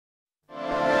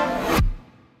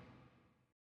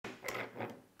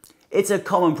It's a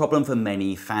common problem for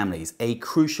many families, a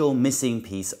crucial missing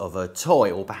piece of a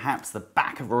toy, or perhaps the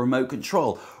back of a remote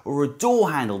control, or a door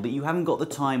handle that you haven't got the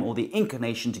time or the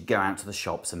inclination to go out to the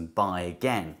shops and buy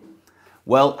again.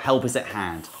 Well, help is at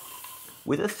hand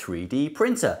with a 3D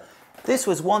printer. This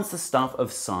was once the stuff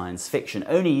of science fiction,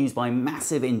 only used by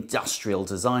massive industrial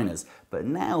designers. But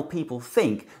now people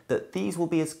think that these will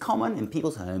be as common in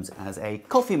people's homes as a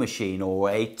coffee machine or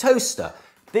a toaster.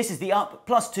 This is the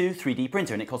UP+2 3D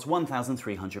printer, and it costs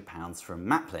 £1,300 from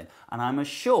Maplin. And I'm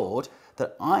assured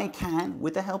that I can,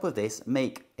 with the help of this,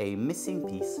 make a missing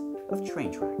piece of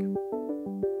train track.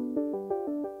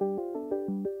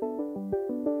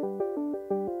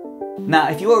 Now,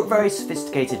 if you're a very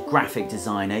sophisticated graphic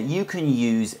designer, you can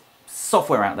use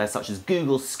software out there such as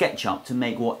Google SketchUp to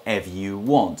make whatever you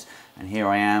want. And here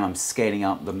I am, I'm scaling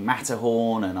up the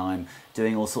Matterhorn and I'm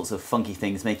doing all sorts of funky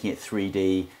things, making it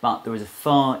 3D. But there is a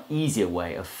far easier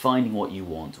way of finding what you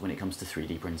want when it comes to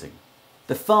 3D printing.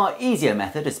 The far easier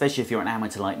method, especially if you're an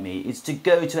amateur like me, is to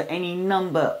go to any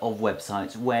number of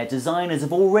websites where designers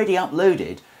have already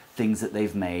uploaded things that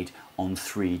they've made on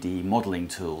 3D modeling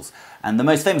tools. And the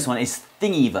most famous one is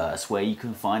Thingiverse, where you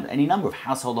can find any number of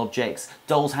household objects,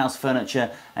 doll's house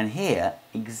furniture, and here,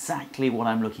 exactly what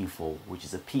I'm looking for, which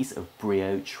is a piece of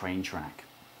brio train track.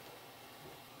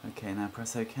 Okay, now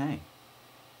press OK.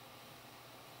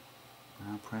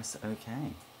 Now press OK.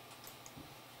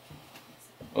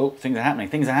 Oh, things are happening,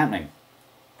 things are happening.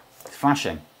 It's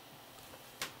flashing.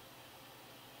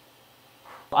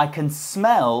 I can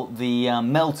smell the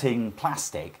melting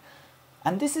plastic,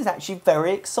 and this is actually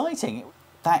very exciting.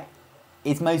 That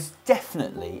is most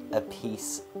definitely a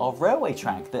piece of railway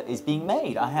track that is being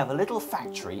made. I have a little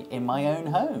factory in my own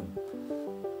home.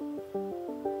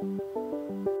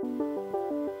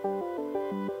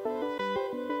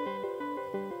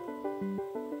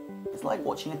 It's like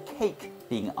watching a cake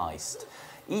being iced.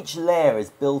 Each layer is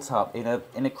built up in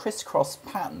a criss-cross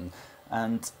pattern,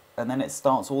 and then it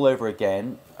starts all over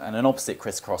again in an opposite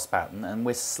criss-cross pattern, and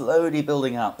we're slowly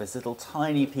building up this little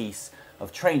tiny piece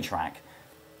of train track,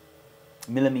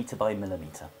 millimetre by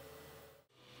millimetre.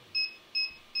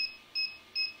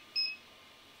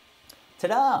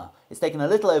 Ta-da! It's taken a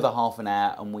little over half an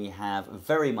hour and we have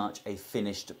very much a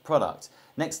finished product.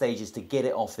 Next stage is to get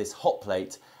it off this hot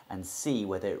plate and see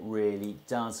whether it really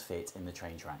does fit in the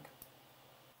train track.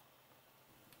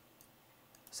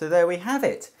 So there we have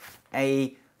it,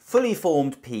 a fully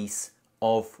formed piece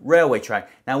of railway track.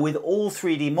 Now with all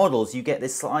 3D models you get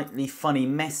this slightly funny,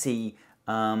 messy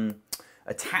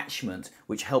attachment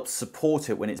which helps support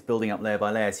it when it's building up layer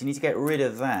by layer. So you need to get rid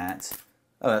of that.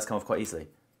 Oh, that's come off quite easily.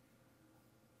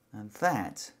 And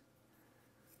that,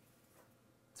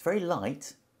 it's very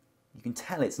light. You can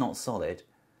tell it's not solid,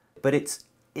 but it's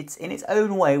in its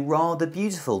own way rather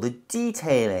beautiful. The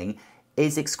detailing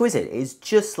is exquisite. It's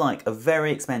just like a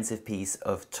very expensive piece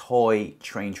of toy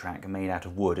train track made out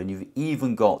of wood, and you've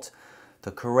even got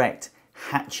the correct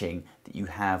hatching that you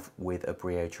have with a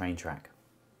brio train track.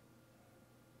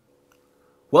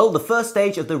 Well, the first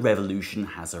stage of the revolution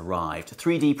has arrived.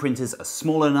 3D printers are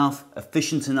small enough,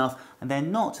 efficient enough, and they're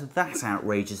not that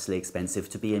outrageously expensive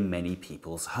to be in many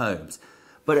people's homes.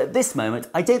 But at this moment,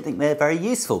 I don't think they're very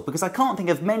useful, because I can't think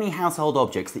of many household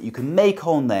objects that you can make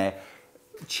on there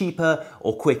cheaper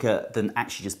or quicker than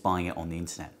actually just buying it on the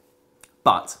internet.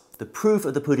 But the proof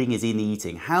of the pudding is in the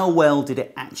eating. How well did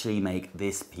it actually make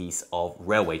this piece of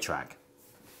railway track?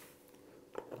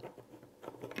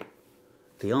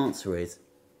 The answer is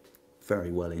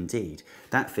very well indeed.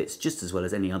 That fits just as well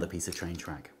as any other piece of train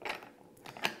track.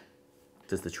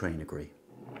 Does the train agree?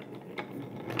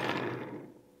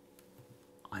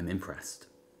 I'm impressed.